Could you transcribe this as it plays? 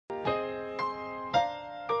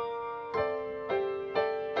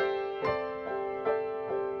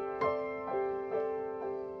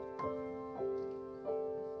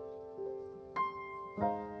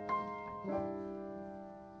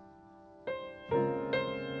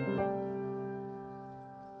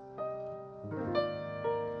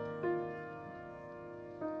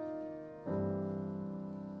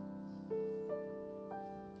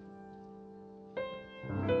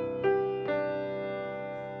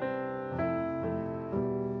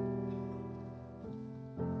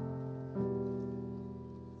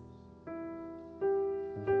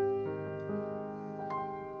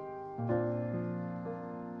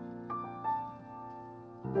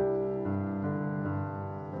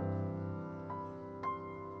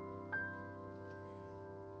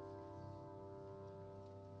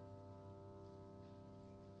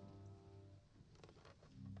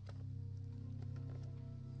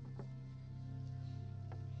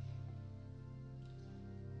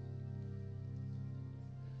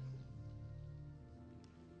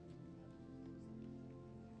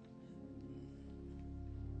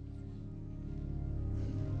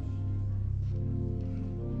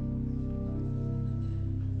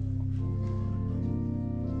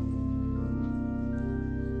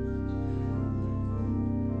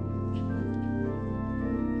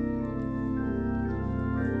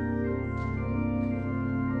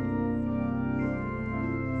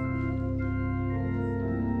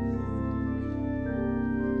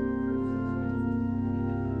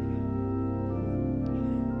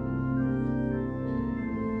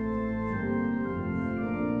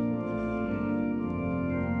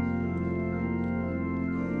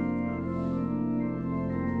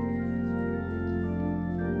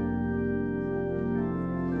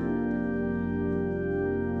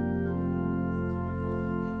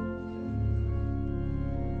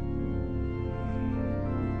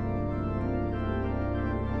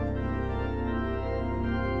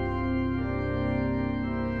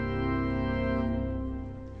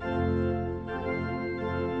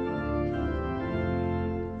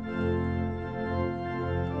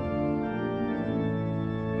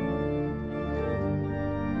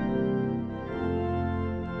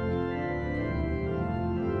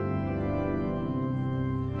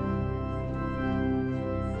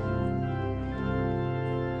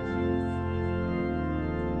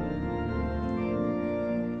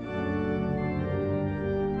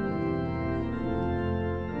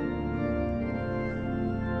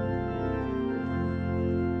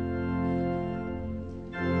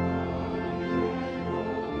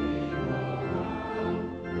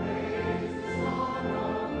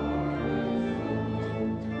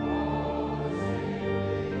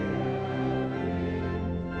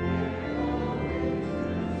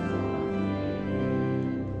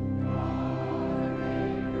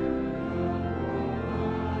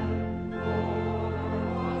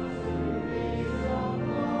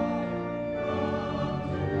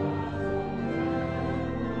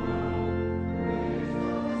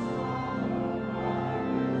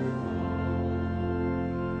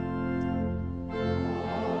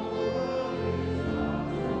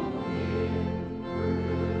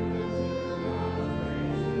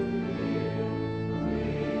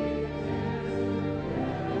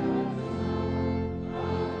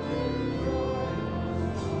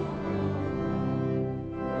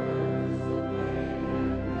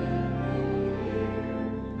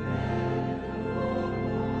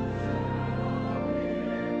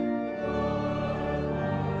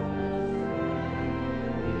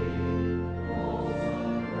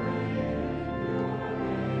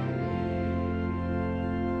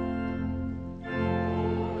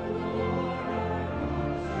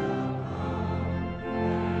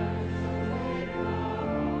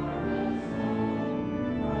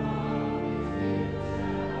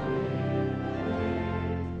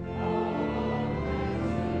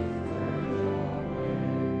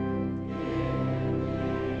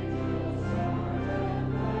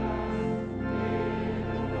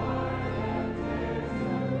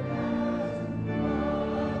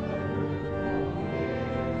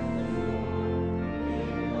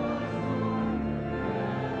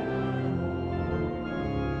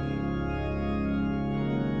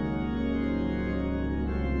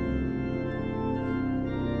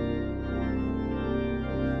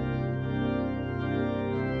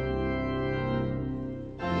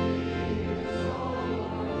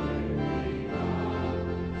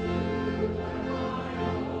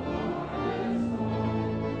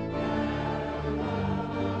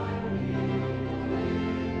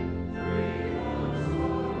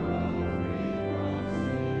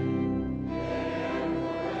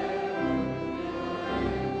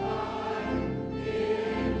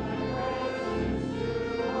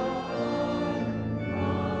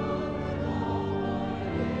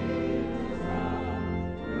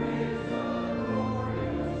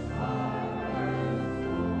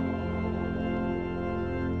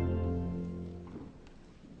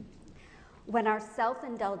when our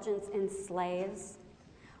self-indulgence enslaves,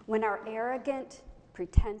 when our arrogant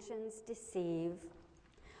pretensions deceive,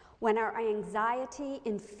 when our anxiety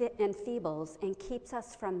enfeebles and keeps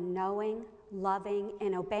us from knowing, loving,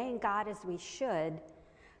 and obeying God as we should,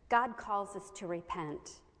 God calls us to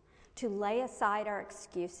repent, to lay aside our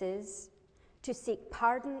excuses, to seek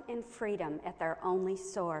pardon and freedom at their only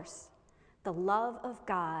source, the love of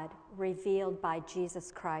God revealed by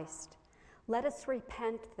Jesus Christ. Let us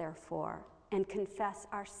repent, therefore, and confess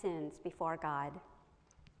our sins before God.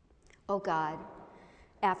 O God,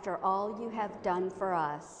 after all you have done for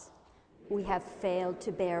us, we have failed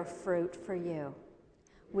to bear fruit for you.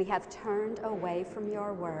 We have turned away from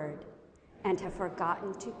your word and have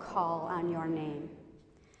forgotten to call on your name.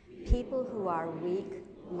 People who are weak,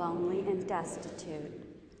 lonely, and destitute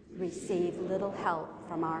receive little help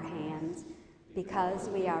from our hands because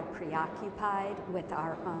we are preoccupied with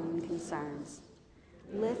our own concerns.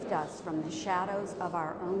 Lift us from the shadows of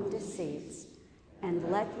our own deceits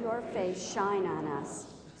and let your face shine on us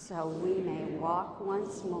so we may walk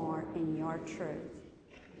once more in your truth.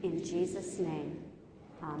 In Jesus' name,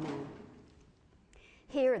 amen.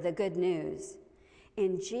 Hear the good news.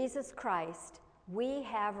 In Jesus Christ, we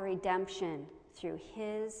have redemption through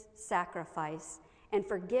his sacrifice and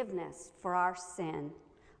forgiveness for our sin,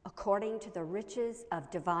 according to the riches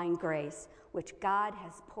of divine grace, which God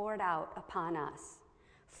has poured out upon us.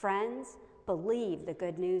 Friends, believe the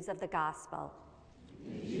good news of the gospel.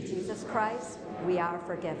 In Jesus Christ, we are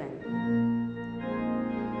forgiven.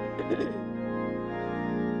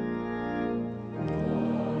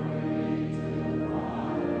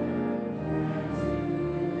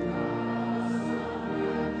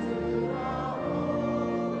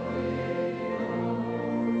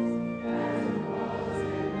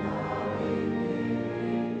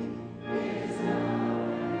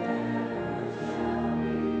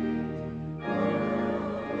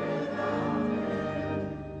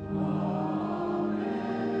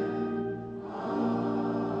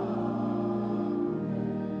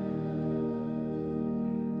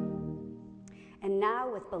 And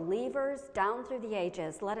now, with believers down through the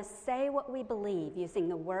ages, let us say what we believe using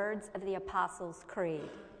the words of the Apostles' Creed.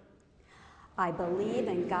 I believe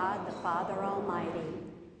in God the Father Almighty,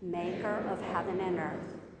 maker of heaven and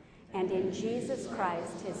earth, and in Jesus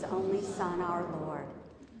Christ, his only Son, our Lord,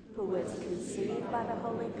 who was conceived by the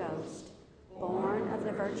Holy Ghost, born of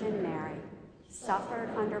the Virgin Mary, suffered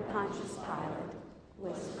under Pontius Pilate,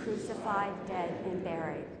 was crucified, dead, and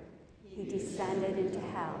buried. He descended into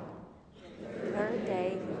hell. The third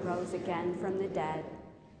day he rose again from the dead.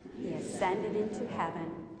 He ascended into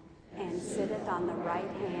heaven and sitteth on the right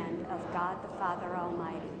hand of God the Father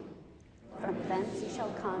Almighty. From thence he shall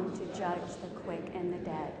come to judge the quick and the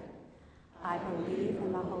dead. I believe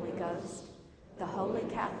in the Holy Ghost, the Holy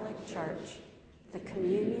Catholic Church, the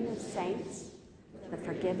communion of saints, the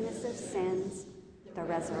forgiveness of sins, the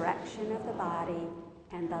resurrection of the body,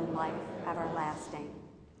 and the life everlasting.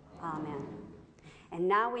 Amen. And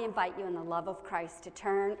now we invite you in the love of Christ to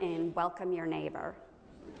turn and welcome your neighbor.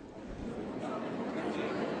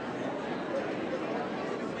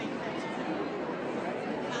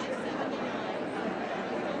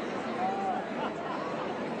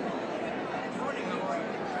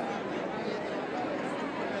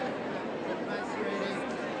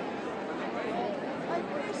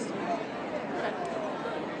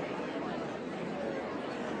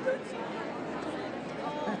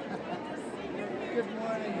 Good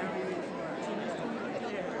morning. How are you?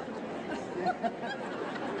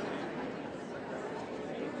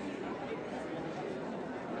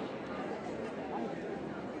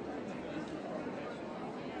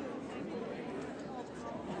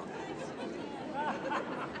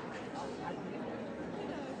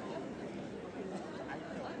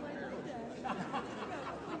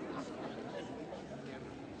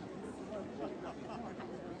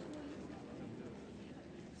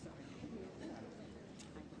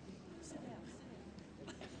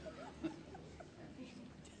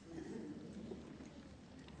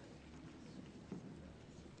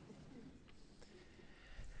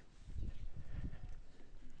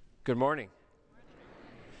 Good morning.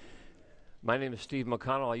 My name is Steve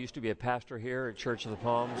McConnell. I used to be a pastor here at Church of the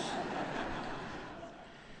Palms.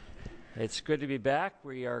 It's good to be back.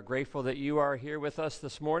 We are grateful that you are here with us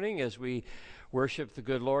this morning as we worship the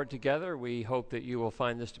good Lord together. We hope that you will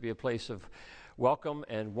find this to be a place of welcome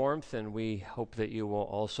and warmth, and we hope that you will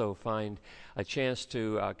also find a chance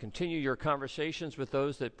to continue your conversations with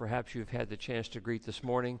those that perhaps you've had the chance to greet this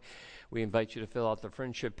morning. We invite you to fill out the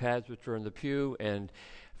friendship pads which are in the pew and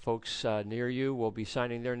folks near you will be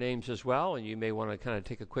signing their names as well, and you may want to kind of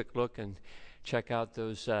take a quick look and check out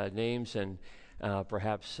those names and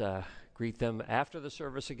perhaps greet them after the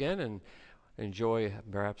service again and enjoy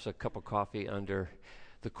perhaps a cup of coffee under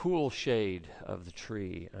the cool shade of the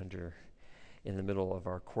tree in the middle of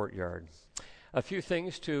our courtyard. A few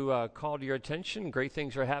things to call to your attention. Great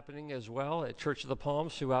things are happening as well at Church of the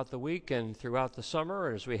Palms throughout the week and throughout the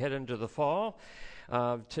summer as we head into the fall.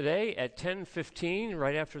 Today at 10:15,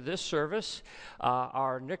 right after this service,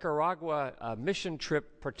 our Nicaragua mission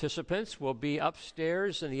trip participants will be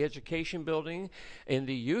upstairs in the education building in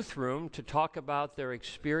the youth room to talk about their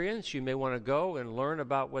experience. You may want to go and learn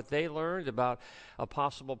about what they learned, about a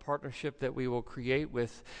possible partnership that we will create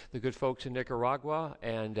with the good folks in Nicaragua,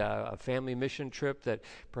 and a family mission trip that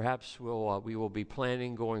perhaps we will be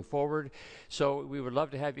planning going forward. So we would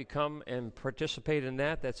love to have you come and participate in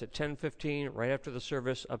that. That's at 10:15, right after the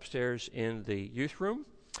service upstairs in the youth room.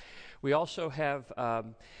 We also have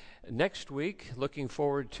next week, looking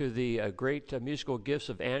forward to the great musical gifts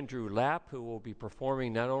of Andrew Lapp, who will be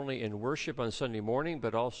performing not only in worship on Sunday morning,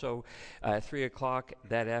 but also at 3 o'clock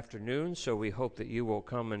that afternoon. So we hope that you will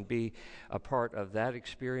come and be a part of that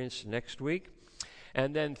experience next week.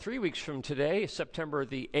 And then 3 weeks from today, September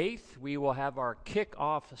the 8th, we will have our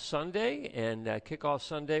Kick-Off Sunday. And Kick-Off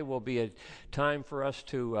Sunday will be a time for us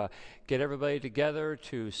to get everybody together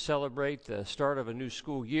to celebrate the start of a new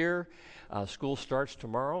school year. School starts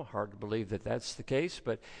tomorrow. Hard to believe that that's the case,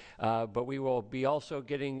 but we will be also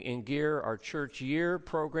getting in gear our church year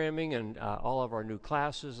programming and all of our new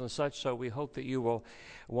classes and such. So we hope that you will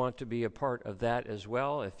want to be a part of that as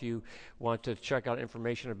well. If you want to check out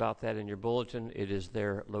information about that in your bulletin, it is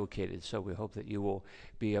there located. So we hope that you will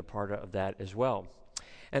be a part of that as well.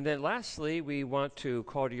 And then lastly, we want to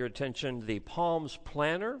call to your attention the Palms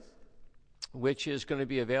Planner, which is going to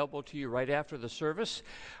be available to you right after the service.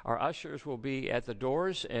 Our ushers will be at the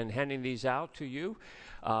doors and handing these out to you,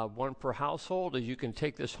 one per household, as you can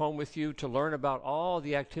take this home with you to learn about all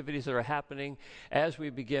the activities that are happening as we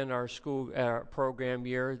begin our school program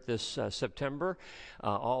year this September.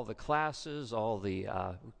 All the classes, all the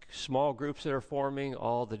small groups that are forming,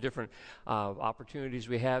 all the different opportunities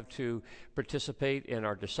we have to participate in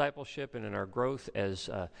our discipleship and in our growth as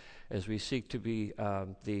we seek to be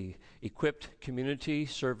the equipped community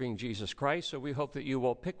serving Jesus Christ. So we hope that you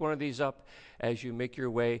will pick one of these up as you make your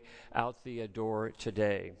way out the door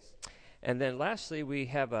today. And then lastly, we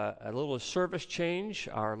have a little service change.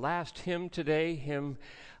 Our last hymn today,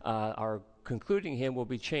 our concluding hymn will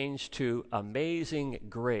be changed to Amazing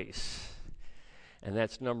Grace. And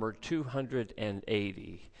that's number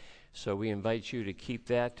 280. So we invite you to keep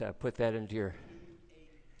that, put that into your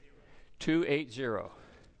 280.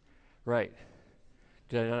 Right.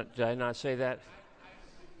 Did I not say that?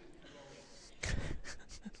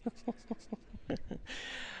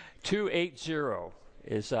 280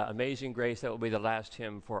 is Amazing Grace. That will be the last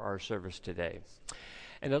hymn for our service today.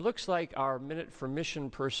 And it looks like our Minute for Mission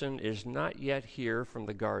person is not yet here from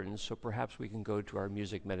the gardens, so perhaps we can go to our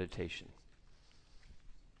music meditation.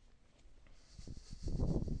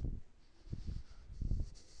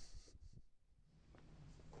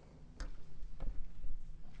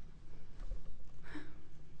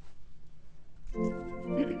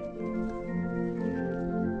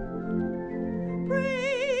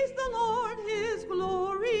 Praise the Lord, his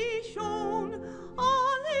glory shone.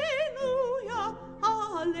 Alleluia,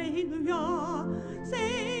 alleluia.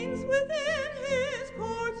 Saints within his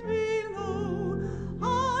courts below.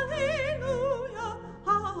 Alleluia.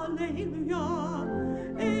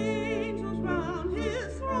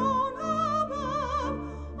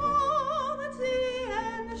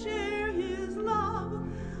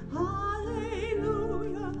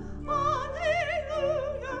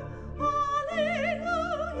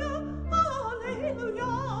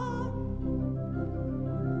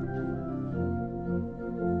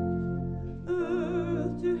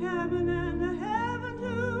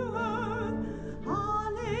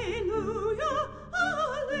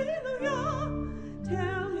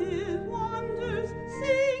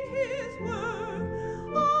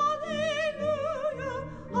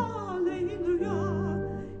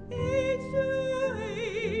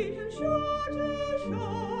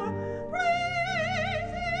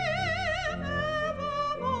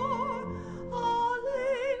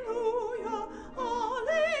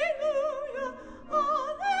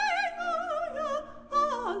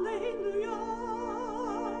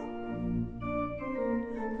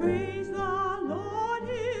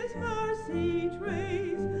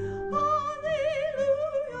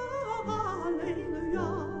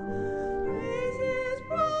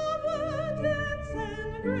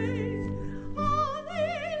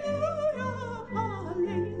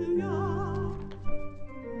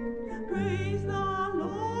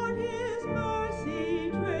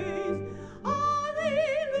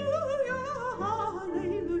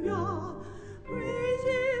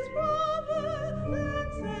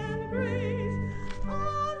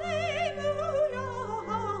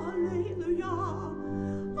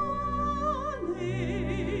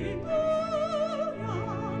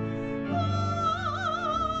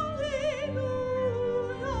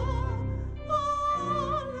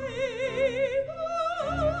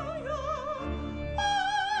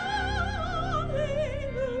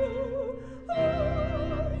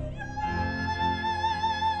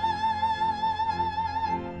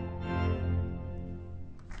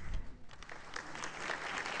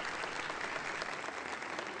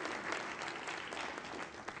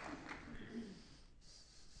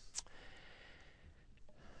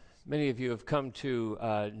 Many of you have come to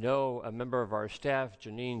know a member of our staff,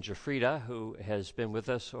 Janine Jafrida, who has been with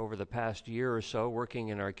us over the past year or so working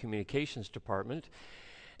in our communications department.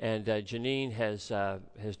 And Janine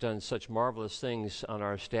has done such marvelous things on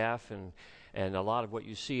our staff, and a lot of what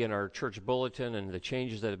you see in our church bulletin and the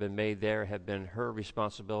changes that have been made there have been her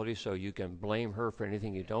responsibility, so you can blame her for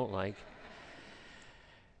anything you don't like.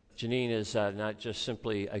 Janine is not just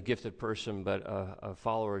simply a gifted person, but a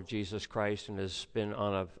follower of Jesus Christ, and has been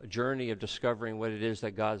on a journey of discovering what it is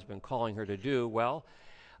that God's been calling her to do. Well,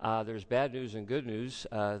 there's bad news and good news.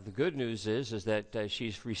 The good news is that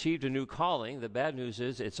she's received a new calling. The bad news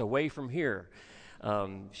is it's away from here.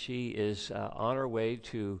 She is on her way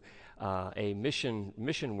to a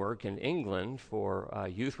mission work in England for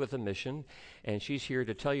Youth with a Mission, and she's here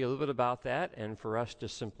to tell you a little bit about that, and for us to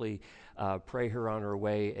simply pray her on her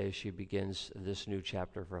way as she begins this new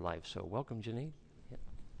chapter of her life. So welcome, Janine. Yeah.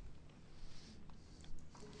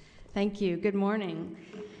 Thank you. Good morning.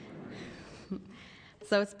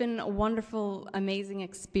 So it's been a wonderful, amazing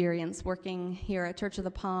experience working here at Church of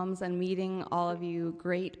the Palms and meeting all of you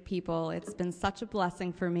great people. It's been such a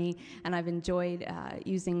blessing for me, and I've enjoyed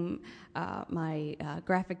using my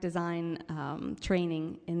graphic design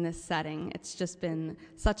training in this setting. It's just been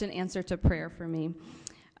such an answer to prayer for me.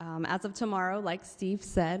 As of tomorrow, like Steve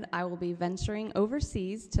said, I will be venturing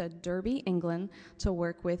overseas to Derby, England, to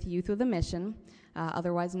work with Youth with a Mission,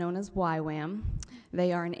 otherwise known as YWAM.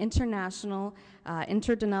 They are an international,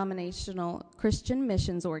 interdenominational Christian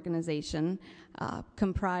missions organization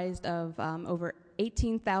comprised of over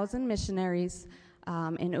 18,000 missionaries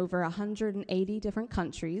in over 180 different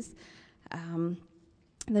countries.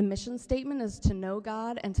 The mission statement is to know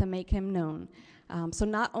God and to make Him known. So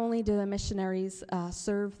not only do the missionaries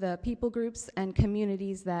serve the people groups and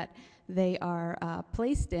communities that they are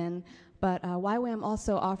placed in, but YWAM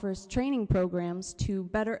also offers training programs to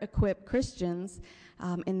better equip Christians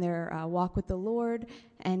in their walk with the Lord,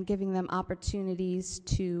 and giving them opportunities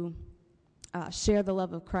to share the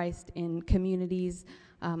love of Christ in communities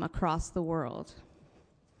across the world.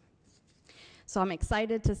 So I'm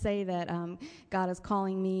excited to say that God is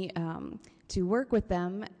calling me to work with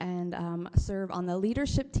them and serve on the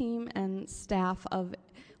leadership team and staff of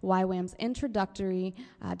YWAM's introductory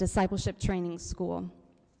discipleship training school.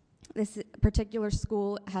 This particular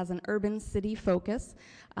school has an urban city focus,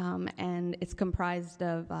 and it's comprised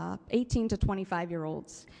of 18 to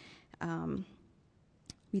 25-year-olds.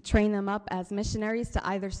 We train them up as missionaries to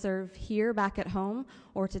either serve here back at home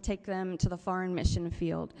or to take them to the foreign mission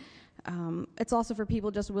field. It's also for people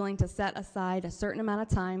just willing to set aside a certain amount of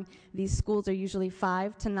time. These schools are usually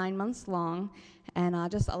 5 to 9 months long, and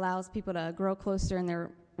just allows people to grow closer in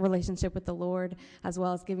their relationship with the Lord, as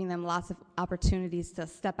well as giving them lots of opportunities to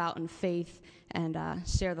step out in faith and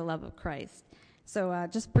share the love of Christ. So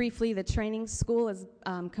just briefly, the training school is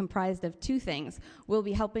comprised of two things. We'll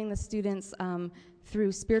be helping the students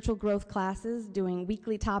through spiritual growth classes, doing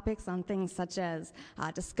weekly topics on things such as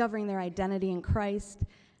discovering their identity in Christ,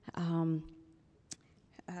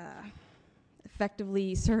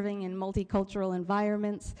 effectively serving in multicultural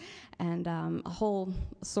environments, and all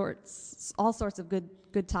sorts of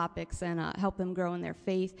good topics, and help them grow in their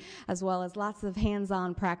faith, as well as lots of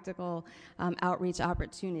hands-on practical outreach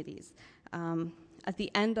opportunities. At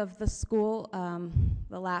the end of the school,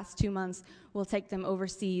 the last 2 months, we'll take them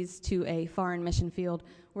overseas to a foreign mission field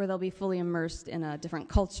where they'll be fully immersed in a different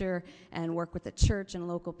culture and work with the church and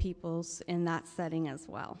local peoples in that setting as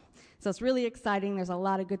well. So it's really exciting. There's a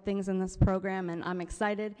lot of good things in this program, and I'm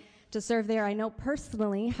excited to serve there. I know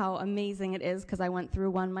personally how amazing it is because I went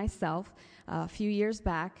through one myself a few years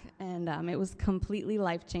back, and it was completely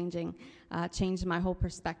life-changing, changed my whole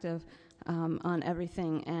perspective on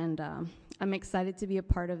everything, and I'm excited to be a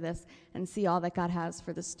part of this and see all that God has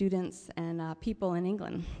for the students and people in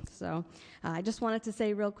England. So I just wanted to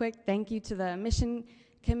say real quick, thank you to the mission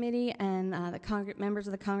committee and the members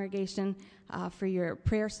of the congregation for your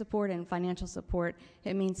prayer support and financial support.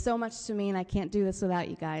 It means so much to me, and I can't do this without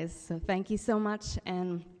you guys. So thank you so much,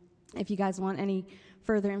 and if you guys want any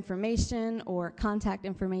further information or contact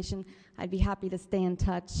information, I'd be happy to stay in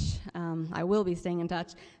touch. I will be staying in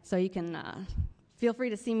touch, so you can feel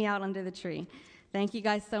free to see me out under the tree. Thank you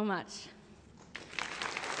guys so much.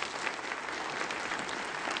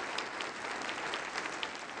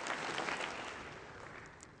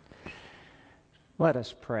 Let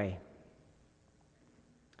us pray.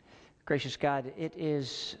 Gracious God, it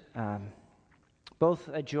is both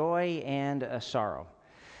a joy and a sorrow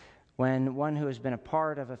when one who has been a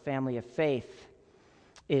part of a family of faith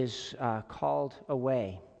is called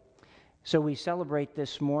away So we celebrate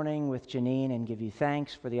this morning with Janine and give you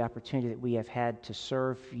thanks for the opportunity that we have had to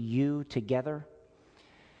serve you together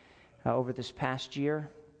over this past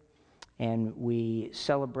year. And we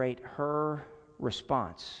celebrate her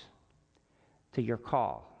response to your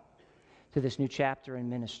call, to this new chapter in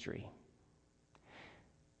ministry,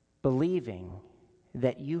 believing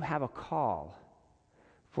that you have a call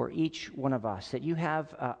for each one of us, that you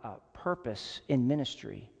have a purpose in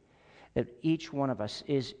ministry that each one of us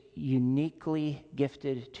is uniquely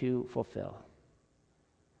gifted to fulfill.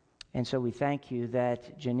 And so we thank you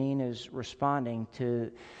that Janine is responding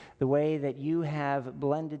to the way that you have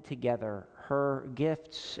blended together her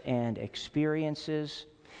gifts and experiences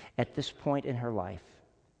at this point in her life,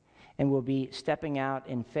 and will be stepping out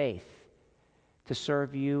in faith to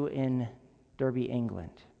serve you in Derby,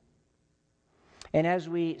 England. And as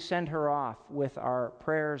we send her off with our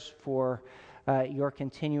prayers for your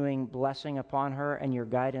continuing blessing upon her and your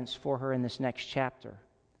guidance for her in this next chapter,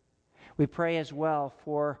 we pray as well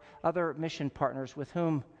for other mission partners with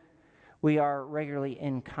whom we are regularly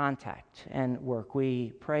in contact and work.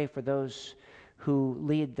 We pray for those who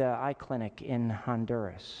lead the eye clinic in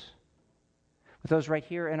Honduras, with those right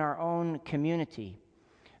here in our own community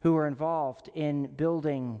who are involved in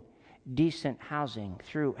building decent housing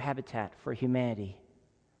through Habitat for Humanity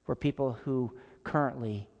for people who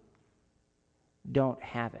currently don't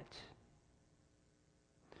have it.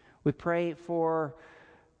 We pray for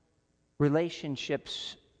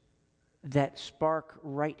relationships that spark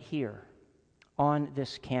right here on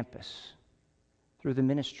this campus through the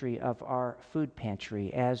ministry of our food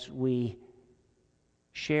pantry as we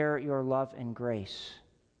share your love and grace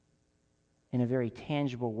in a very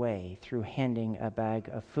tangible way through handing a bag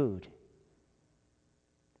of food.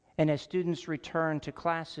 And as students return to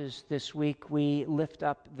classes this week, we lift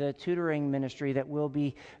up the tutoring ministry that will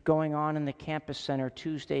be going on in the campus center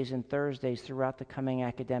Tuesdays and Thursdays throughout the coming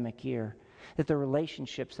academic year, that the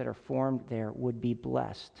relationships that are formed there would be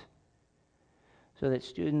blessed, so that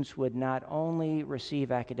students would not only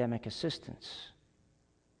receive academic assistance,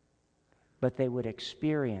 but they would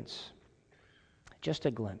experience just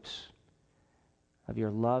a glimpse of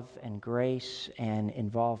your love and grace and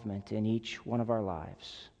involvement in each one of our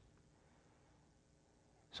lives.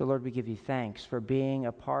 So, Lord, we give you thanks for being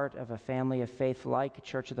a part of a family of faith like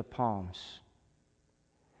Church of the Palms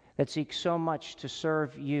that seeks so much to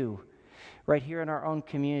serve you right here in our own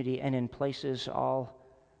community and in places all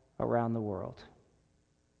around the world.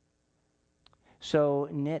 So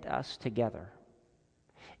knit us together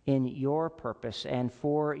in your purpose and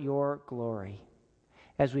for your glory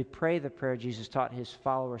as we pray the prayer Jesus taught his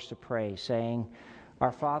followers to pray, saying,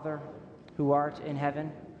 Our Father, who art in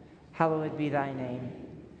heaven, hallowed be thy name.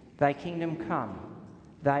 Thy kingdom come,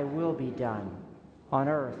 thy will be done, on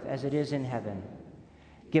earth as it is in heaven.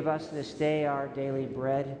 Give us this day our daily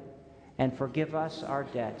bread, and forgive us our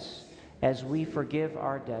debts, as we forgive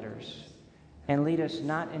our debtors. And lead us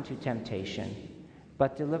not into temptation,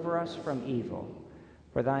 but deliver us from evil.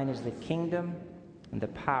 For thine is the kingdom, and the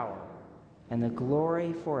power, and the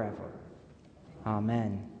glory forever.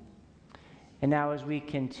 Amen. And now as we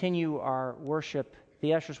continue our worship,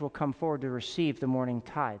 the ushers will come forward to receive the morning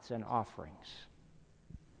tithes and offerings.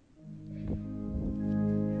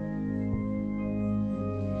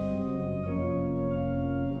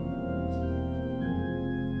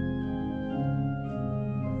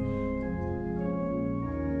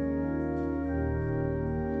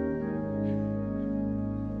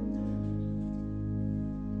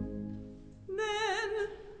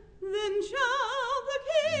 Then shall the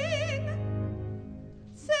King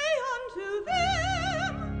say unto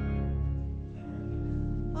them,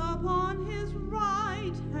 upon his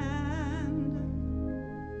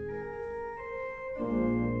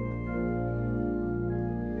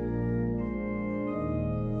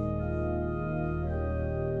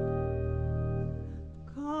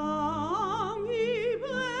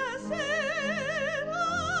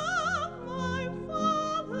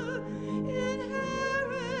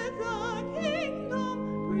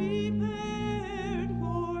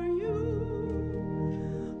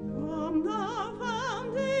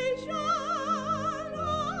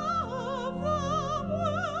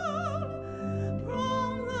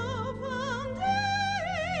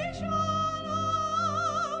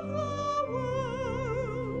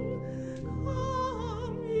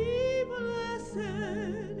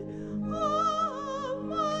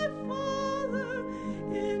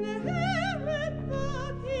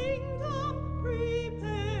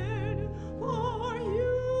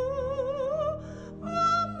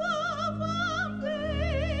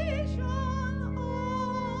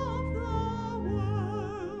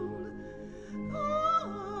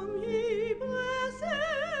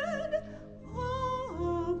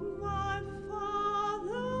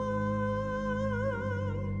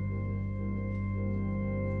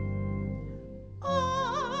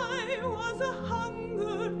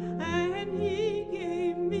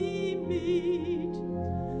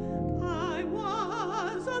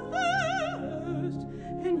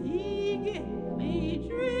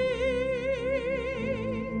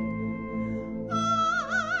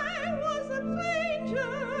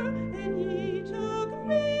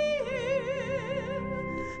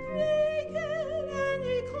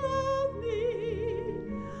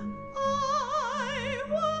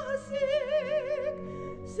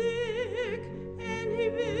sick, and he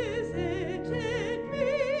visited me.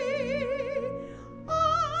 I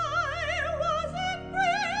was in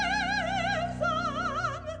prison,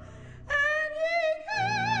 and he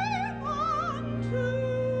came unto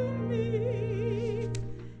me.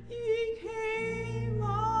 He came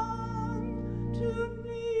unto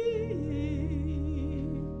me.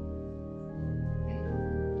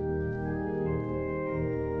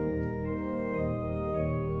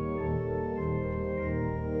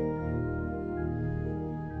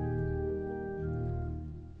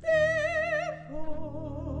 Therefore,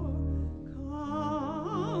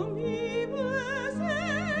 come, ye blessed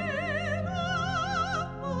of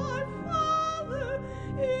my Father,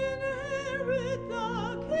 inherit the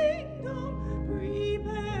kingdom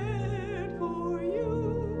prepared for you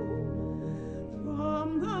from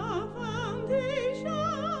the foundation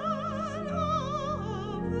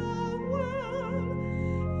of the world.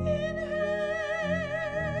 Inherit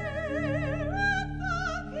the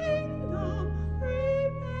kingdom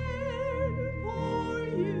prepared for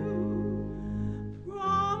you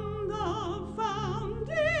from the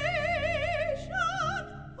foundation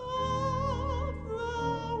of the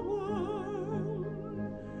world.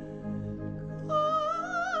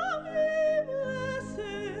 Come, ye blessed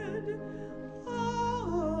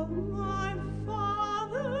of my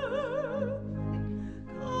Father,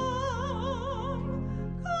 come,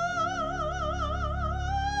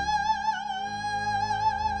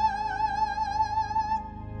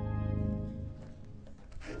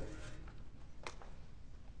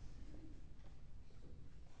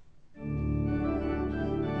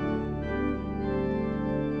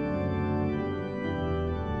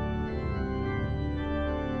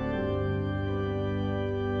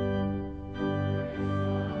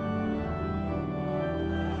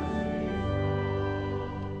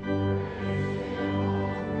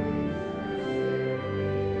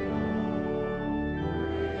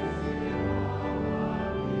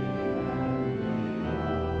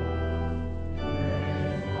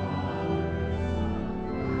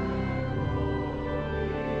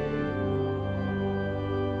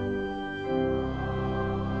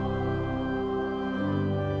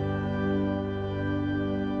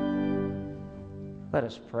 Let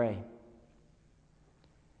us pray.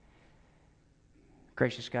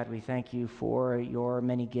 Gracious God, we thank you for your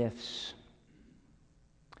many gifts.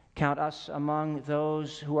 Count us among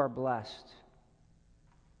those who are blessed,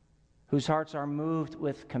 whose hearts are moved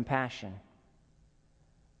with compassion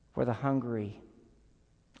for the hungry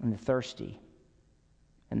and the thirsty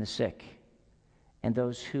and the sick and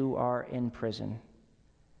those who are in prison.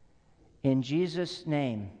 In Jesus'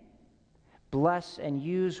 name, bless and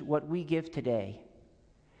use what we give today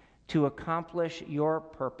to accomplish your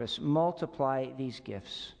purpose. Multiply these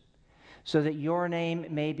gifts so that your name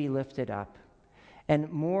may be lifted up, and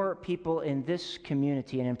more people in this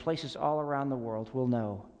community and in places all around the world will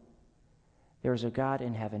know there is a God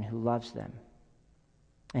in heaven who loves them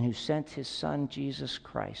and who sent his Son, Jesus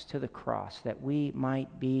Christ, to the cross that we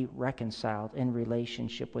might be reconciled in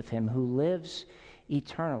relationship with him, who lives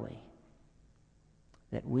eternally,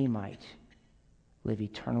 that we might live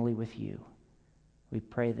eternally with you. We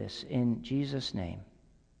pray this in Jesus' name.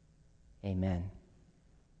 Amen.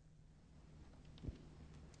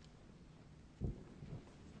 I'd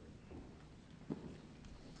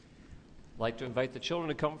like to invite the children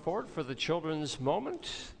to come forward for the children's moment.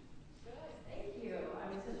 Good, thank you. I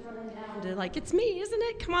was just running down to it's me, isn't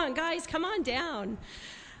it? Come on, guys, come on down.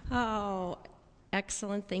 Oh,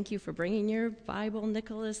 excellent. Thank you for bringing your Bible,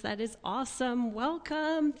 Nicholas. That is awesome.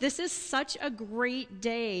 Welcome. This is such a great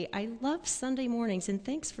day. I love Sunday mornings, and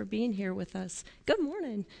thanks for being here with us. Good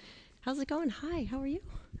morning. How's it going? Hi, how are you?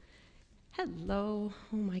 Hello.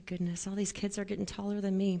 Oh, my goodness. All these kids are getting taller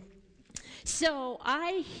than me. So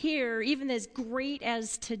I hear, even as great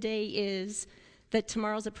as today is, that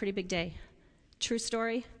tomorrow's a pretty big day. True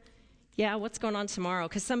story? Yeah, what's going on tomorrow?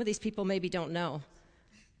 Because some of these people maybe don't know.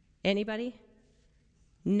 Anybody?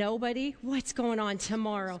 Nobody? What's going on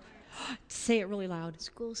tomorrow? Say it really loud.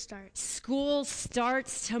 School starts. School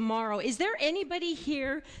starts tomorrow. Is there anybody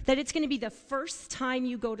here that it's going to be the first time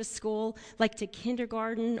you go to school, like to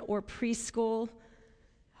kindergarten or preschool?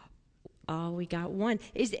 Oh, we got one.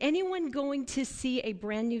 Is anyone going to see a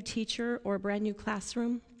brand new teacher or a brand new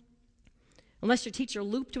classroom? Unless your teacher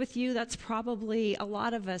looped with you, that's probably a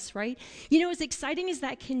lot of us, right? You know, as exciting as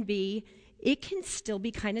that can be, it can still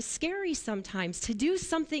be kind of scary sometimes to do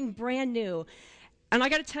something brand new. And I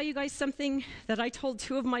got to tell you guys something that I told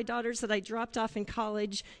two of my daughters that I dropped off in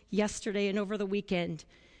college yesterday and over the weekend.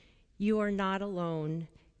 You are not alone.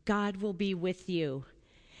 God will be with you.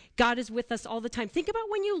 God is with us all the time. Think about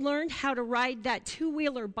when you learned how to ride that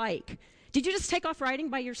two-wheeler bike. Did you just take off riding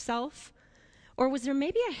by yourself? Or was there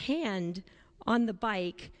maybe a hand on the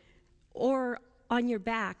bike or on your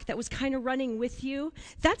back that was kind of running with you?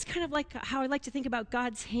 That's kind of like how I like to think about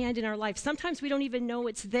God's hand in our life. Sometimes we don't even know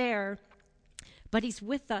it's there, but he's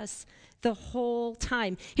with us the whole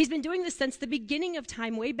time. He's been doing this since the beginning of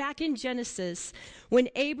time, way back in Genesis, when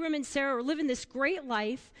Abram and Sarah were living this great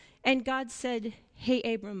life, and God said, hey,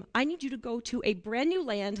 Abram, I need you to go to a brand new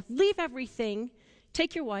land, leave everything,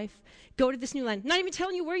 take your wife, go to this new land. Not even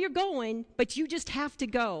telling you where you're going, but you just have to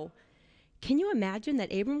go. Can you imagine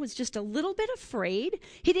that Abram was just a little bit afraid?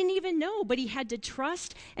 He didn't even know, but he had to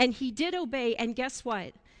trust, and he did obey, and guess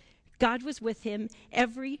what? God was with him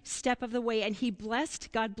every step of the way, and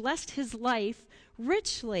God blessed his life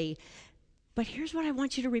richly. But here's what I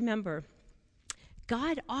want you to remember.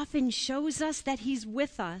 God often shows us that he's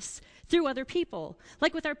with us through other people,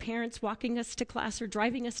 like with our parents walking us to class or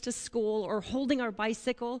driving us to school or holding our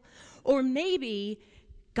bicycle. Or maybe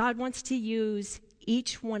God wants to use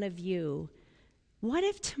each one of you. What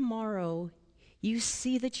if tomorrow you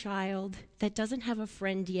see the child that doesn't have a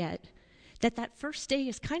friend yet, that first day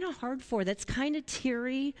is kind of hard for, that's kind of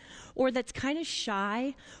teary or that's kind of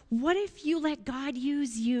shy? What if you let God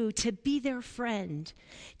use you to be their friend,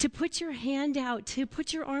 to put your hand out, to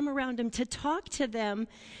put your arm around them, to talk to them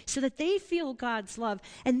so that they feel God's love,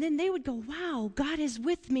 and then they would go, wow, God is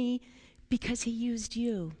with me because he used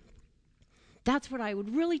you. That's what I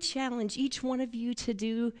would really challenge each one of you to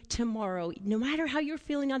do tomorrow. No matter how you're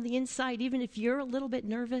feeling on the inside, even if you're a little bit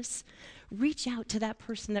nervous, reach out to that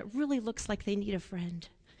person that really looks like they need a friend.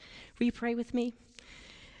 Will you pray with me?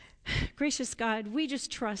 Gracious God, we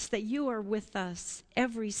just trust that you are with us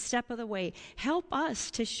every step of the way. Help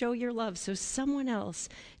us to show your love so someone else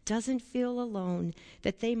doesn't feel alone,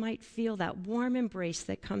 that they might feel that warm embrace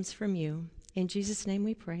that comes from you. In Jesus' name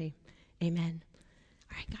we pray. Amen.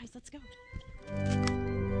 All right, guys, let's go.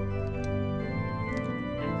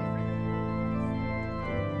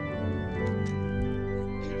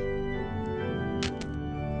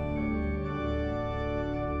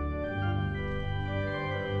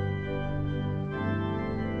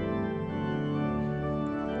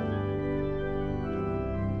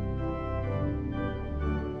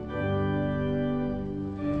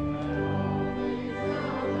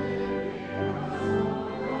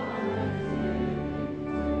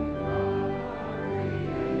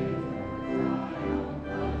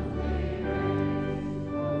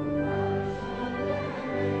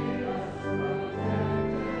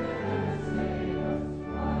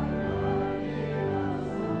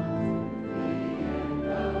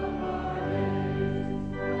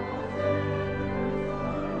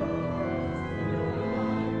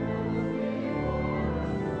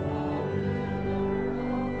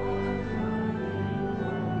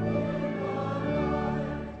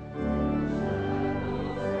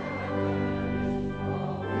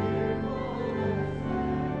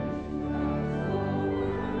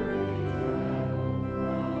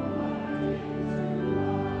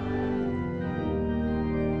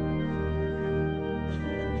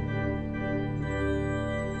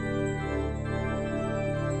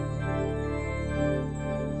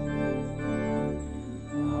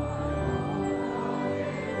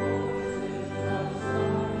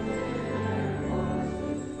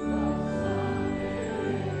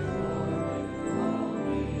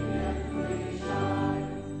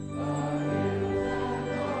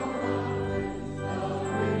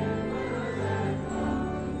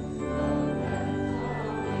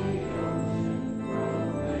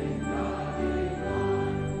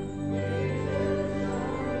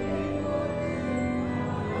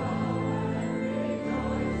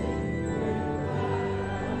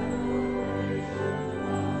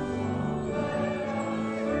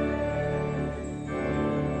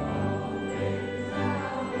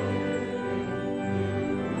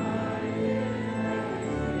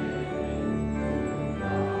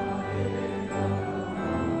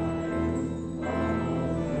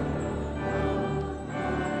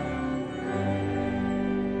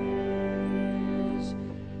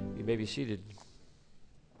 You may be seated.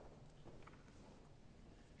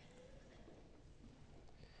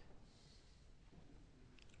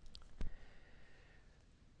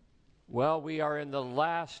 Well, we are in the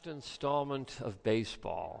last installment of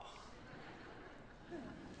baseball.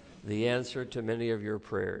 The answer to many of your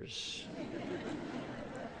prayers.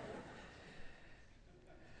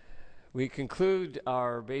 We conclude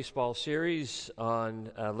our baseball series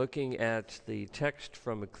on looking at the text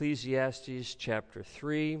from Ecclesiastes chapter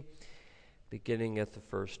 3, beginning at the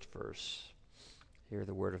first verse. Hear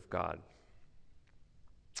the word of God.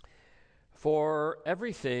 For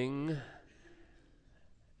everything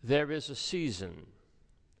There is a season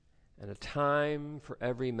and a time for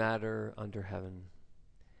every matter under heaven,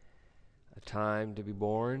 a time to be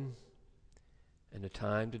born and a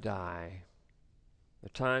time to die, a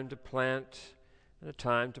time to plant and a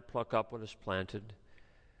time to pluck up what is planted,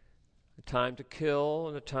 a time to kill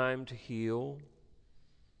and a time to heal,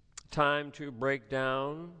 a time to break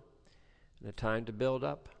down and a time to build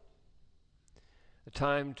up, a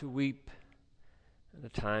time to weep and a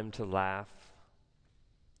time to laugh,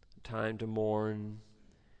 a time to mourn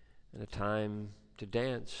and a time to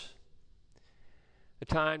dance, a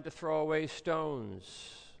time to throw away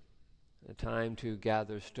stones, a time to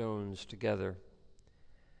gather stones together,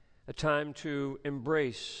 a time to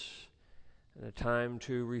embrace and a time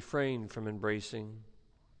to refrain from embracing,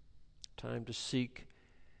 a time to seek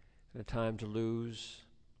and a time to lose,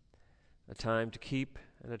 a time to keep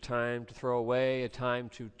and a time to throw away, a time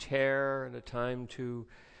to tear and a time to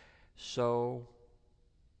sow,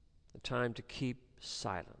 a time to keep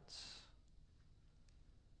silence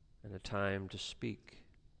and a time to speak,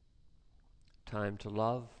 a time to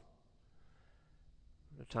love,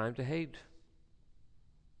 a time to hate,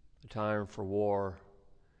 a time for war,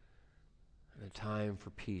 and a time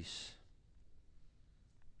for peace.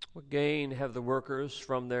 What gain have the workers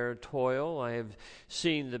from their toil? I have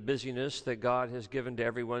seen the busyness that God has given to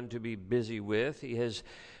everyone to be busy with. He has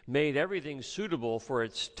made everything suitable for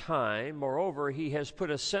its time. Moreover, He has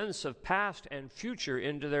put a sense of past and future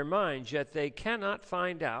into their minds, yet they cannot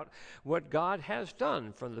find out what God has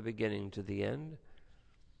done from the beginning to the end.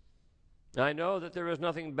 I know that there is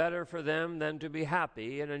nothing better for them than to be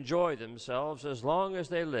happy and enjoy themselves as long as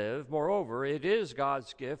they live. Moreover, it is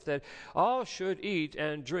God's gift that all should eat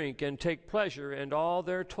and drink and take pleasure in all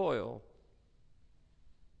their toil.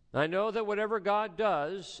 I know that whatever God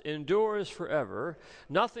does endures forever.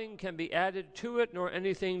 Nothing can be added to it, nor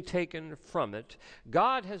anything taken from it.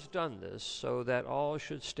 God has done this so that all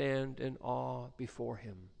should stand in awe before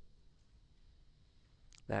Him.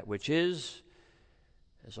 That which is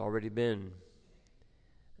has already been,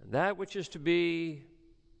 and that which is to be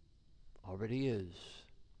already is.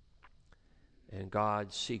 And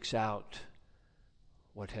God seeks out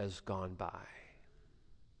what has gone by.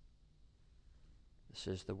 This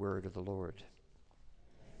is the word of the Lord.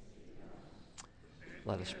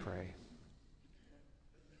 Let us pray.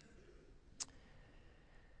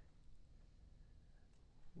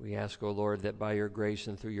 We ask, O Lord, that by your grace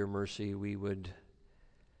and through your mercy we would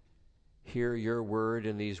hear your word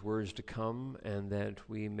and these words to come, and that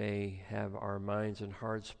we may have our minds and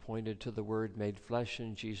hearts pointed to the word made flesh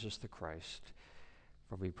in Jesus the Christ.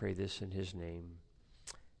 For we pray this in his name.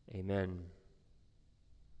 Amen.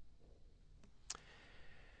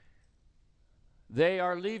 They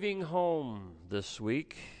are leaving home this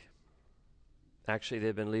week. Actually,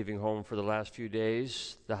 they've been leaving home for the last few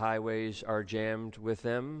days. The highways are jammed with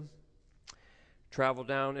them. Travel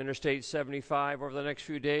down Interstate 75 over the next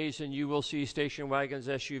few days, and you will see station wagons,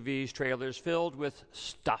 SUVs, trailers filled with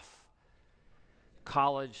stuff.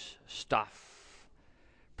 College stuff.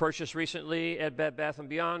 Purchased recently at Bed Bath &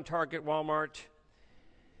 Beyond, Target, Walmart.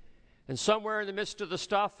 And somewhere in the midst of the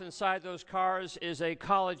stuff inside those cars is a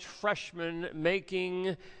college freshman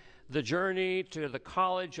making the journey to the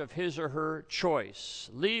college of his or her choice,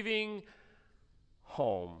 leaving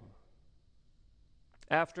home.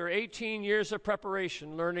 After 18 years of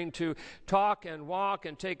preparation, learning to talk and walk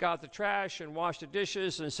and take out the trash and wash the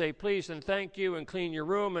dishes and say please and thank you and clean your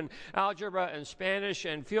room and algebra and Spanish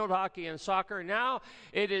and field hockey and soccer, now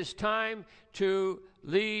it is time to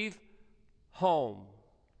leave home,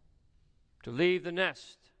 to leave the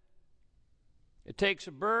nest. It takes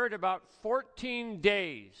a bird about 14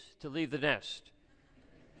 days to leave the nest.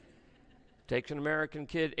 It takes an American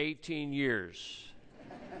kid 18 years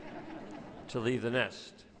to leave the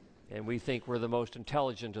nest. And we think we're the most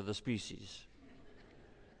intelligent of the species.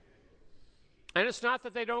 And it's not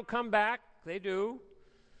that they don't come back. They do.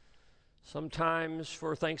 Sometimes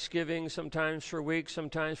for Thanksgiving, sometimes for weeks,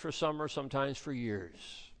 sometimes for summer, sometimes for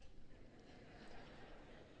years.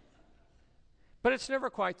 But it's never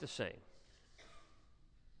quite the same.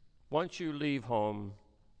 Once you leave home,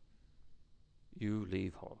 you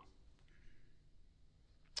leave home.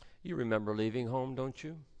 You remember leaving home, don't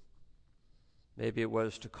you? Maybe it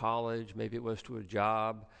was to college, maybe it was to a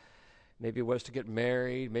job, maybe it was to get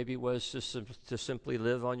married, maybe it was to simply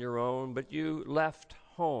live on your own, but you left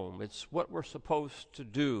home. It's what we're supposed to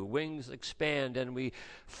do. Wings expand and we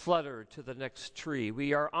flutter to the next tree.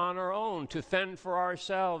 We are on our own to fend for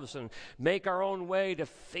ourselves and make our own way to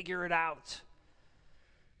figure it out.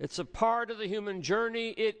 It's a part of the human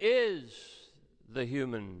journey. It is the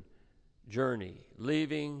human journey,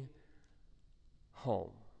 leaving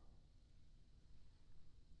home.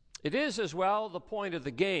 It is as well the point of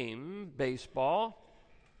the game, baseball.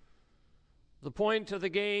 The point of the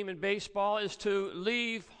game in baseball is to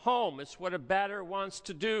leave home. It's what a batter wants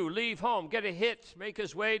to do. Leave home, get a hit, make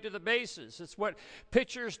his way to the bases. It's what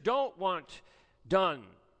pitchers don't want done.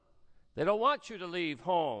 They don't want you to leave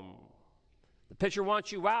home. The pitcher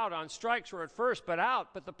wants you out on strikes or at first, but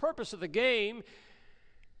out. But the purpose of the game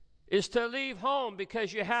is to leave home,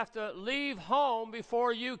 because you have to leave home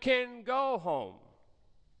before you can go home.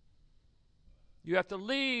 You have to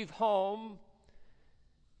leave home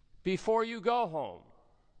before you go home.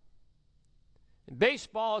 In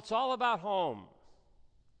baseball, it's all about home.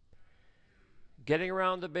 Getting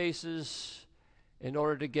around the bases in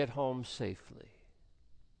order to get home safely.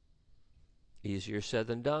 Easier said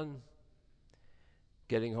than done.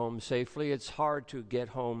 Getting home safely, it's hard to get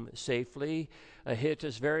home safely. A hit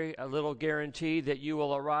is very little guarantee that you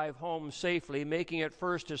will arrive home safely. Making it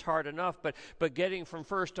first is hard enough, but getting from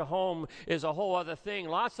first to home is a whole other thing.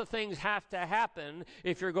 Lots of things have to happen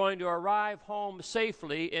if you're going to arrive home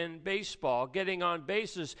safely in baseball. Getting on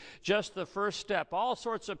base is just the first step. All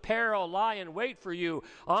sorts of peril lie in wait for you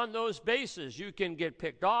on those bases. You can get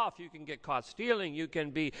picked off. You can get caught stealing. You can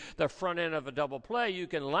be the front end of a double play. You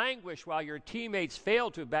can languish while your teammates fail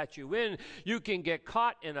to bat you in. You can get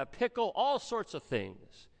caught in a pickle. All sorts of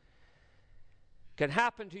things can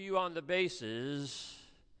happen to you on the bases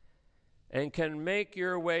and can make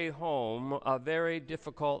your way home a very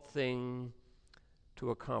difficult thing to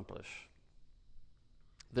accomplish.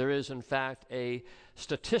 There is, in fact, a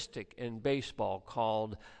statistic in baseball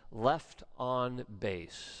called left on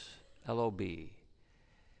base, LOB.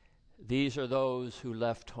 These are those who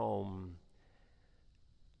left home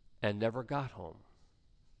and never got home.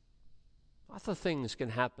 Lots of things can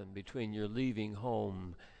happen between your leaving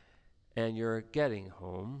home and your getting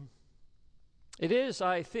home. It is,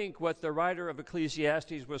 I think, what the writer of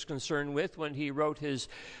Ecclesiastes was concerned with when he wrote his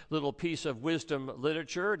little piece of wisdom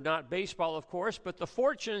literature. Not baseball, of course, but the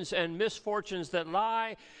fortunes and misfortunes that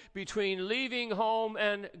lie between leaving home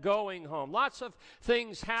and going home. Lots of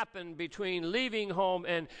things happen between leaving home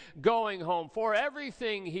and going home. For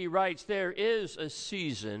everything, he writes, there is a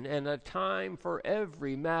season and a time for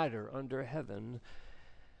every matter under heaven.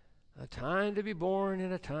 A time to be born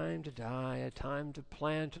and a time to die, a time to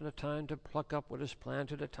plant and a time to pluck up what is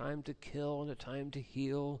planted, a time to kill and a time to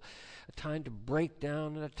heal, a time to break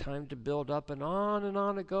down and a time to build up, and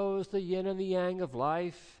on it goes, the yin and the yang of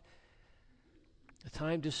life. A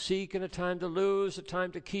time to seek and a time to lose, a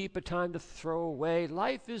time to keep, a time to throw away.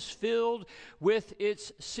 Life is filled with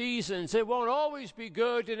its seasons. It won't always be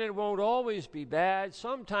good and it won't always be bad.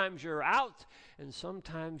 Sometimes you're out and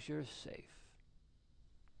sometimes you're safe.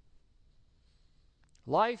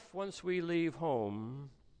 Life, once we leave home,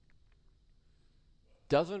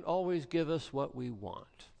 doesn't always give us what we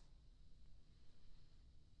want.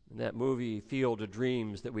 In that movie, Field of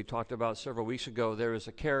Dreams, that we talked about several weeks ago, there is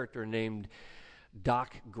a character named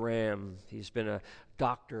Doc Graham. He's been a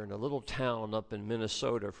doctor in a little town up in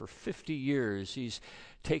Minnesota for 50 years. He's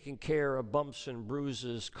taken care of bumps and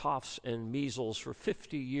bruises, coughs and measles for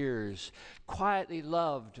 50 years. Quietly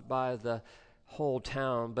loved by the whole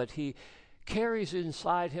town, but he carries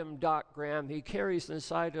inside him, Doc Graham, he carries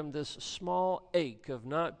inside him this small ache of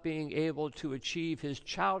not being able to achieve his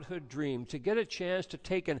childhood dream, to get a chance to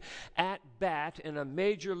take an at-bat in a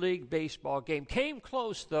Major League Baseball game. Came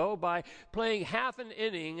close, though, by playing half an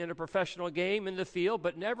inning in a professional game in the field,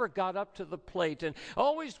 but never got up to the plate, and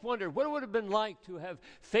always wondered what it would have been like to have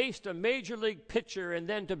faced a Major League pitcher and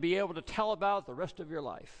then to be able to tell about the rest of your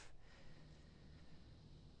life.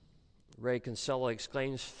 Ray Kinsella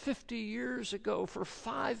exclaims, 50 years ago, for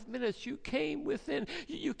 5 minutes, you came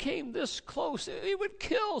this close. It would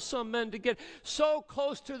kill some men to get so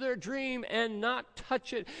close to their dream and not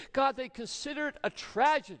touch it. God, they consider it a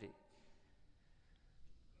tragedy.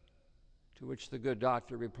 To which the good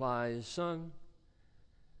doctor replies, son,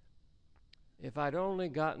 if I'd only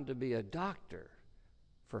gotten to be a doctor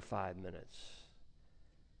for 5 minutes,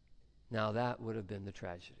 now that would have been the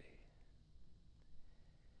tragedy.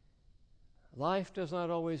 Life does not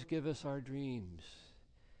always give us our dreams.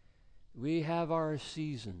 We have our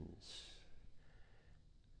seasons,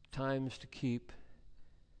 times to keep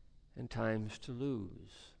and times to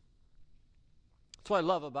lose. That's what I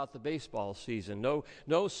love about the baseball season.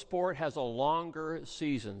 No sport has a longer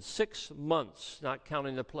season. 6 months, not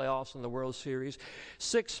counting the playoffs and the World Series.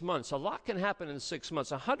 6 months. A lot can happen in 6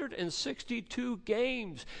 months. 162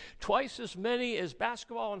 games, twice as many as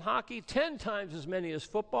basketball and hockey, 10 times as many as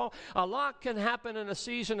football. A lot can happen in a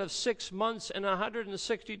season of 6 months and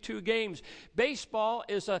 162 games. Baseball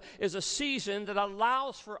is a season that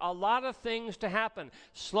allows for a lot of things to happen.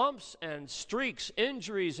 Slumps and streaks,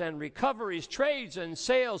 injuries and recoveries, trades and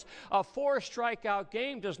sales. A 4-strikeout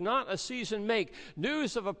game does not a season make.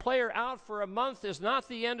 News of a player out for a month is not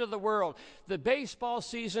the end of the world. The baseball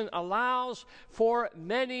season allows for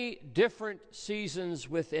many different seasons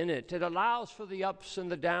within it. It allows for the ups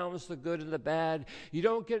and the downs, the good and the bad. You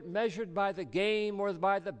don't get measured by the game or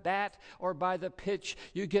by the bat or by the pitch.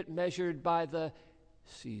 You get measured by the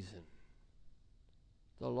season,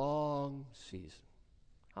 the long season.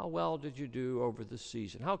 How well did you do over the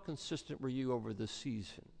season? How consistent were you over the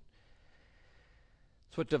season?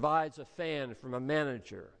 It's what divides a fan from a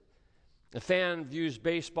manager. A fan views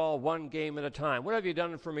baseball one game at a time. What have you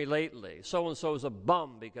done for me lately? So-and-so is a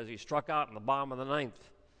bum because he struck out in the bottom of the ninth.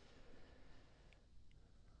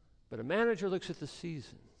 But a manager looks at the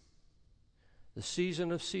season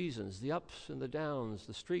of seasons, the ups and the downs,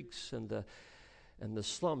 the streaks and the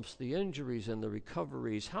slumps, the injuries and the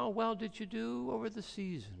recoveries. How well did you do over the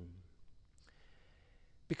season?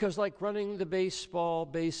 Because like running the baseball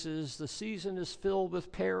bases, the season is filled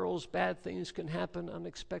with perils. Bad things can happen,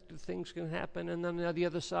 unexpected things can happen, and then on the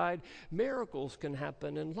other side, miracles can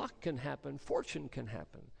happen, and luck can happen, fortune can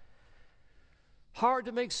happen. Hard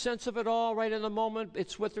to make sense of it all right in the moment.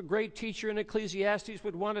 It's what the great teacher in Ecclesiastes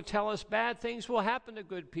would want to tell us. Bad things will happen to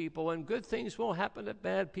good people, and good things will happen to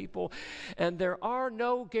bad people. And there are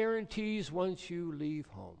no guarantees once you leave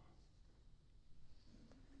home.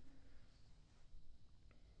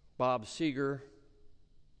 Bob Seger,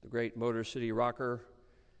 the great Motor City rocker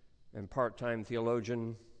and part-time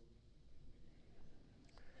theologian,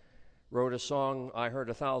 wrote a song I heard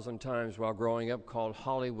 1,000 times while growing up called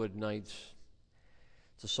Hollywood Nights.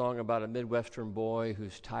 It's a song about a Midwestern boy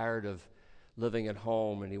who's tired of living at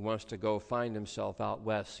home and he wants to go find himself out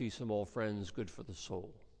west, see some old friends, good for the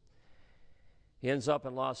soul. He ends up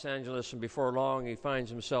in Los Angeles, and before long he finds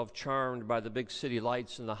himself charmed by the big city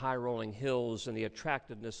lights and the high-rolling hills and the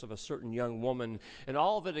attractiveness of a certain young woman, and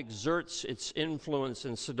all of it exerts its influence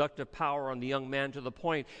and seductive power on the young man to the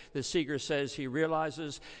point that Seeger says he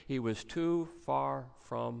realizes he was too far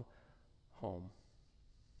from home.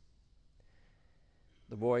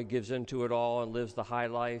 The boy gives into it all and lives the high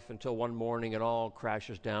life until one morning it all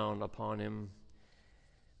crashes down upon him.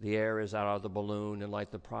 The air is out of the balloon, and like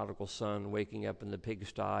the prodigal son waking up in the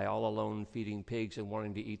pigsty, all alone feeding pigs and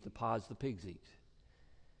wanting to eat the pods the pigs eat.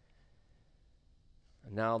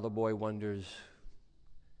 And now the boy wonders,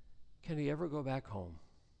 can he ever go back home?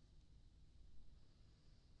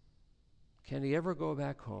 Can he ever go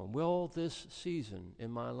back home? Will this season in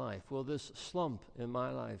my life, will this slump in my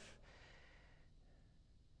life,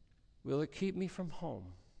 will it keep me from home?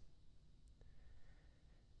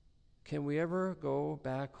 Can we ever go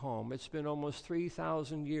back home? It's been almost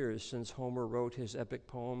 3,000 years since Homer wrote his epic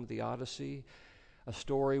poem, The Odyssey, a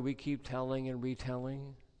story we keep telling and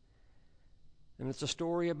retelling. And it's a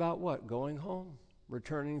story about what? Going home.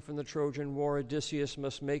 Returning from the Trojan War, Odysseus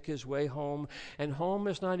must make his way home, and home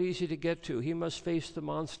is not easy to get to. He must face the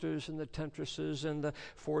monsters and the temptresses and the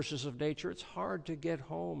forces of nature. It's hard to get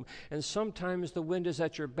home, and sometimes the wind is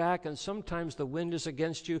at your back, and sometimes the wind is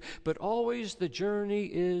against you, but always the journey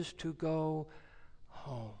is to go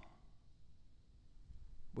home.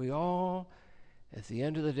 We all, at the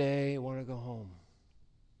end of the day, want to go home.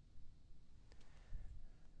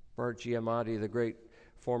 Bart Giamatti, the great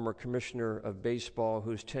former commissioner of baseball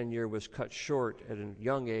whose tenure was cut short at a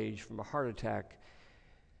young age from a heart attack,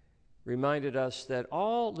 reminded us that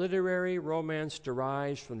all literary romance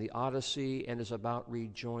derives from the Odyssey and is about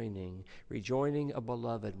rejoining a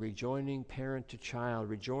beloved, rejoining parent to child,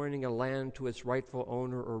 rejoining a land to its rightful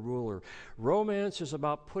owner or ruler. Romance is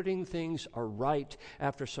about putting things aright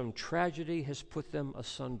after some tragedy has put them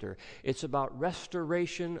asunder. It's about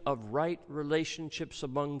restoration of right relationships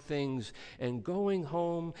among things, and going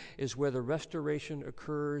home is where the restoration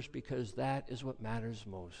occurs because that is what matters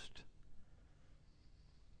most.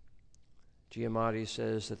 Giamatti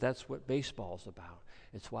says that that's what baseball's about.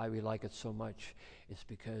 It's why we like it so much. It's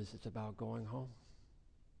because it's about going home.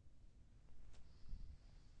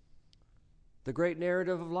 The great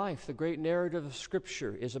narrative of life, the great narrative of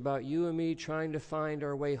Scripture is about you and me trying to find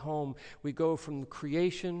our way home. We go from the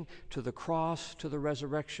creation to the cross to the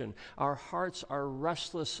resurrection. Our hearts are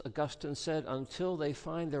restless, Augustine said, until they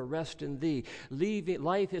find their rest in Thee.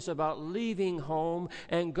 Life is about leaving home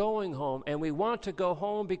and going home. And we want to go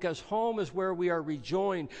home because home is where we are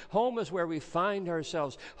rejoined. Home is where we find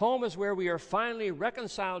ourselves. Home is where we are finally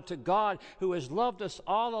reconciled to God, who has loved us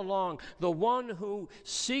all along, the one who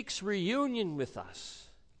seeks reunion with us.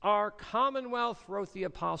 Our commonwealth, wrote the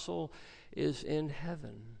apostle, is in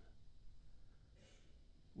heaven.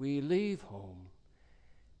 We leave home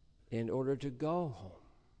in order to go home.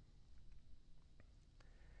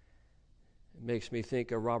 It makes me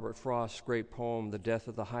think of Robert Frost's great poem, The Death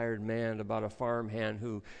of the Hired Man, about a farmhand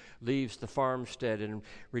who leaves the farmstead and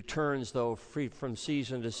returns, though free from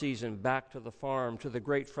season to season, back to the farm, to the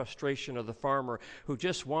great frustration of the farmer who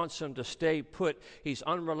just wants him to stay put. He's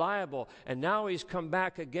unreliable, and now he's come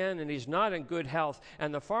back again, and he's not in good health,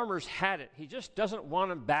 and the farmer's had it. He just doesn't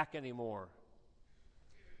want him back anymore.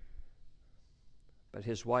 But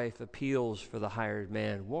his wife appeals for the hired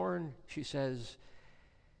man. Warren, she says,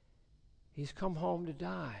 he's come home to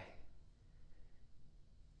die.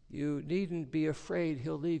 You needn't be afraid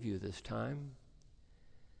he'll leave you this time.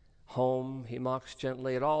 Home, he mocks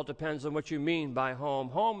gently, it all depends on what you mean by home.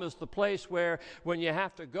 Home is the place where when you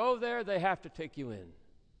have to go there, they have to take you in.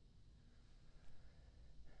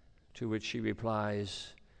 To which she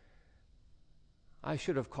replies, I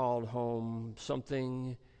should have called home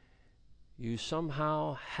something you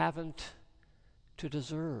somehow haven't to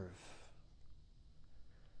deserve.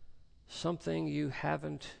 Something you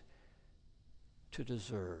haven't to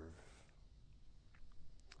deserve.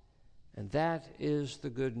 And that is the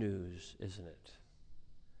good news, isn't it?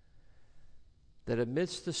 That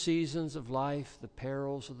amidst the seasons of life, the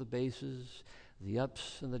perils of the bases, the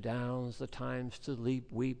ups and the downs, the times to leap,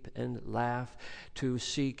 weep, and laugh, to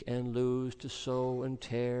seek and lose, to sow and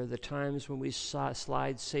tear, the times when we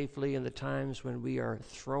slide safely and the times when we are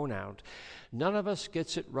thrown out, none of us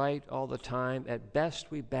gets it right all the time. At best,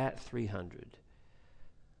 we bat 300.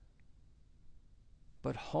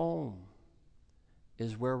 But home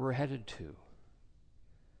is where we're headed to.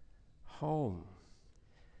 Home.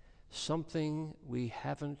 Something we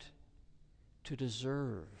haven't to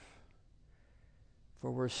deserve. For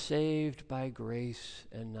we're saved by grace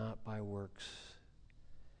and not by works.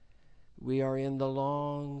 We are in the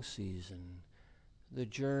long season, the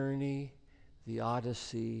journey, the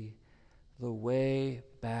odyssey, the way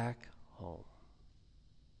back home.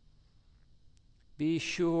 Be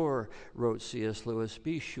sure, wrote C.S. Lewis,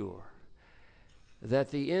 be sure that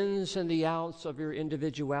the ins and the outs of your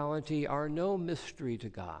individuality are no mystery to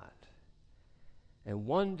God. And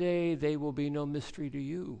one day they will be no mystery to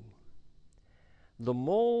you. The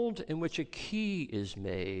mold in which a key is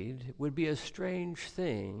made would be a strange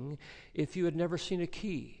thing if you had never seen a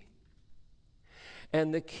key.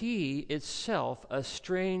 And the key itself a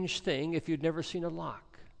strange thing if you'd never seen a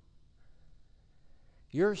lock.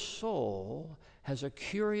 Your soul has a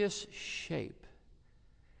curious shape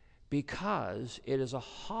because it is a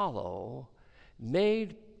hollow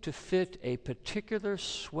made to fit a particular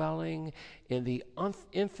swelling in the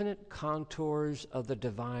infinite contours of the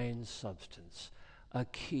divine substance, a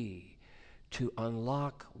key to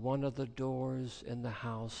unlock one of the doors in the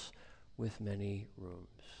house with many rooms.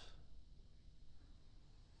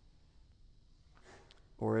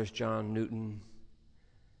 Or as John Newton,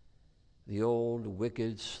 the old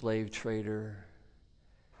wicked slave trader,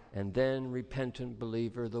 and then repentant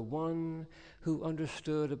believer, the one who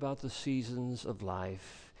understood about the seasons of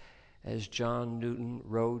life, as John Newton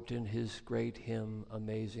wrote in his great hymn,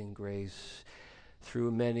 Amazing Grace,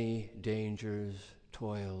 through many dangers,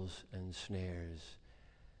 toils, and snares,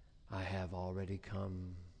 I have already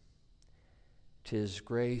come. 'Tis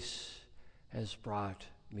grace has brought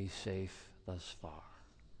me safe thus far,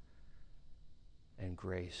 and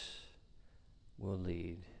grace will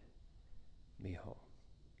lead me home.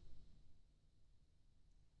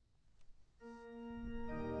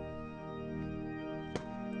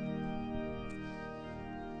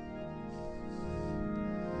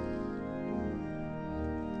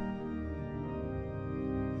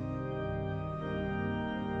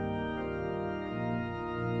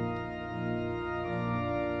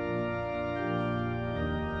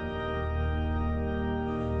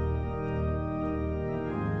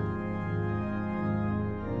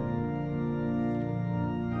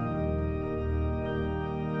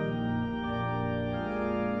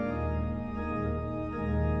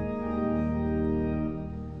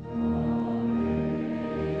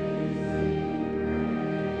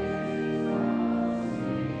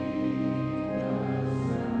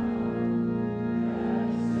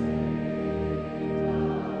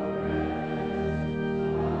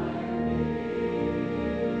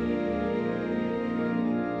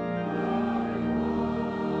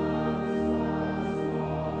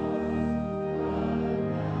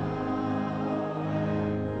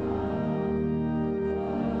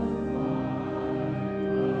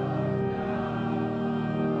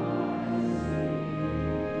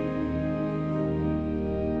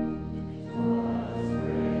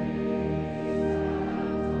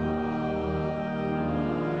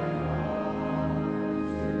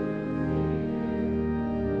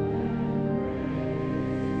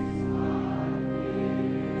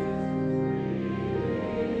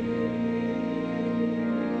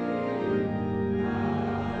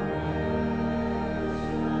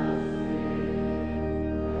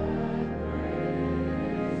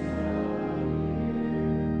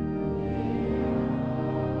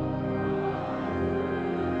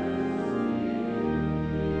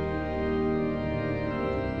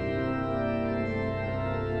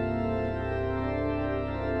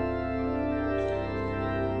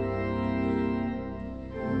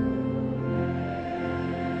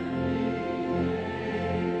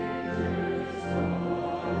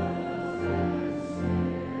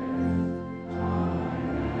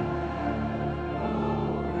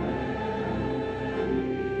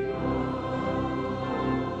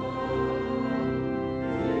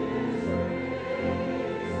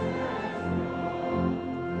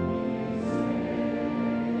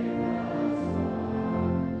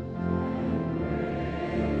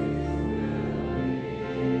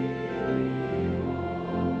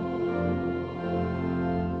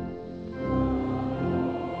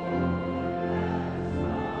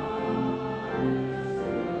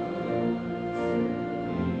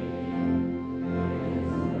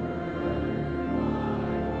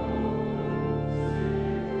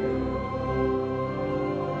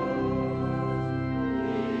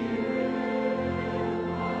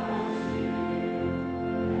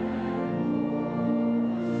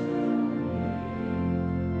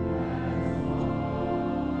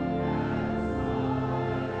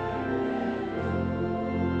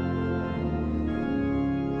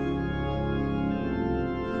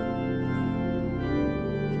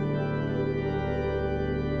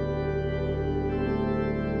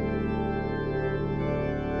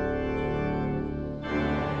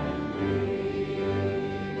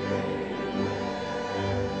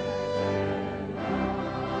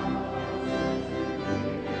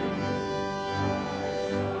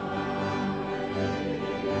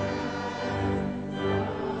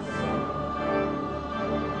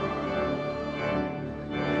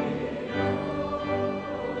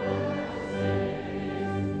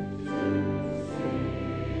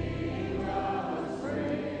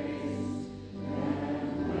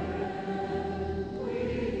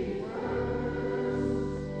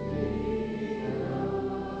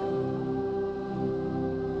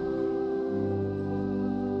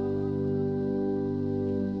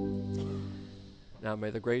 Now may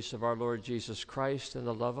the grace of our Lord Jesus Christ and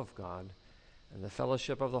the love of God and the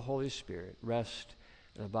fellowship of the Holy Spirit rest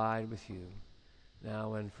and abide with you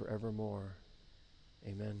now and forevermore.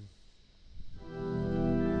 Amen.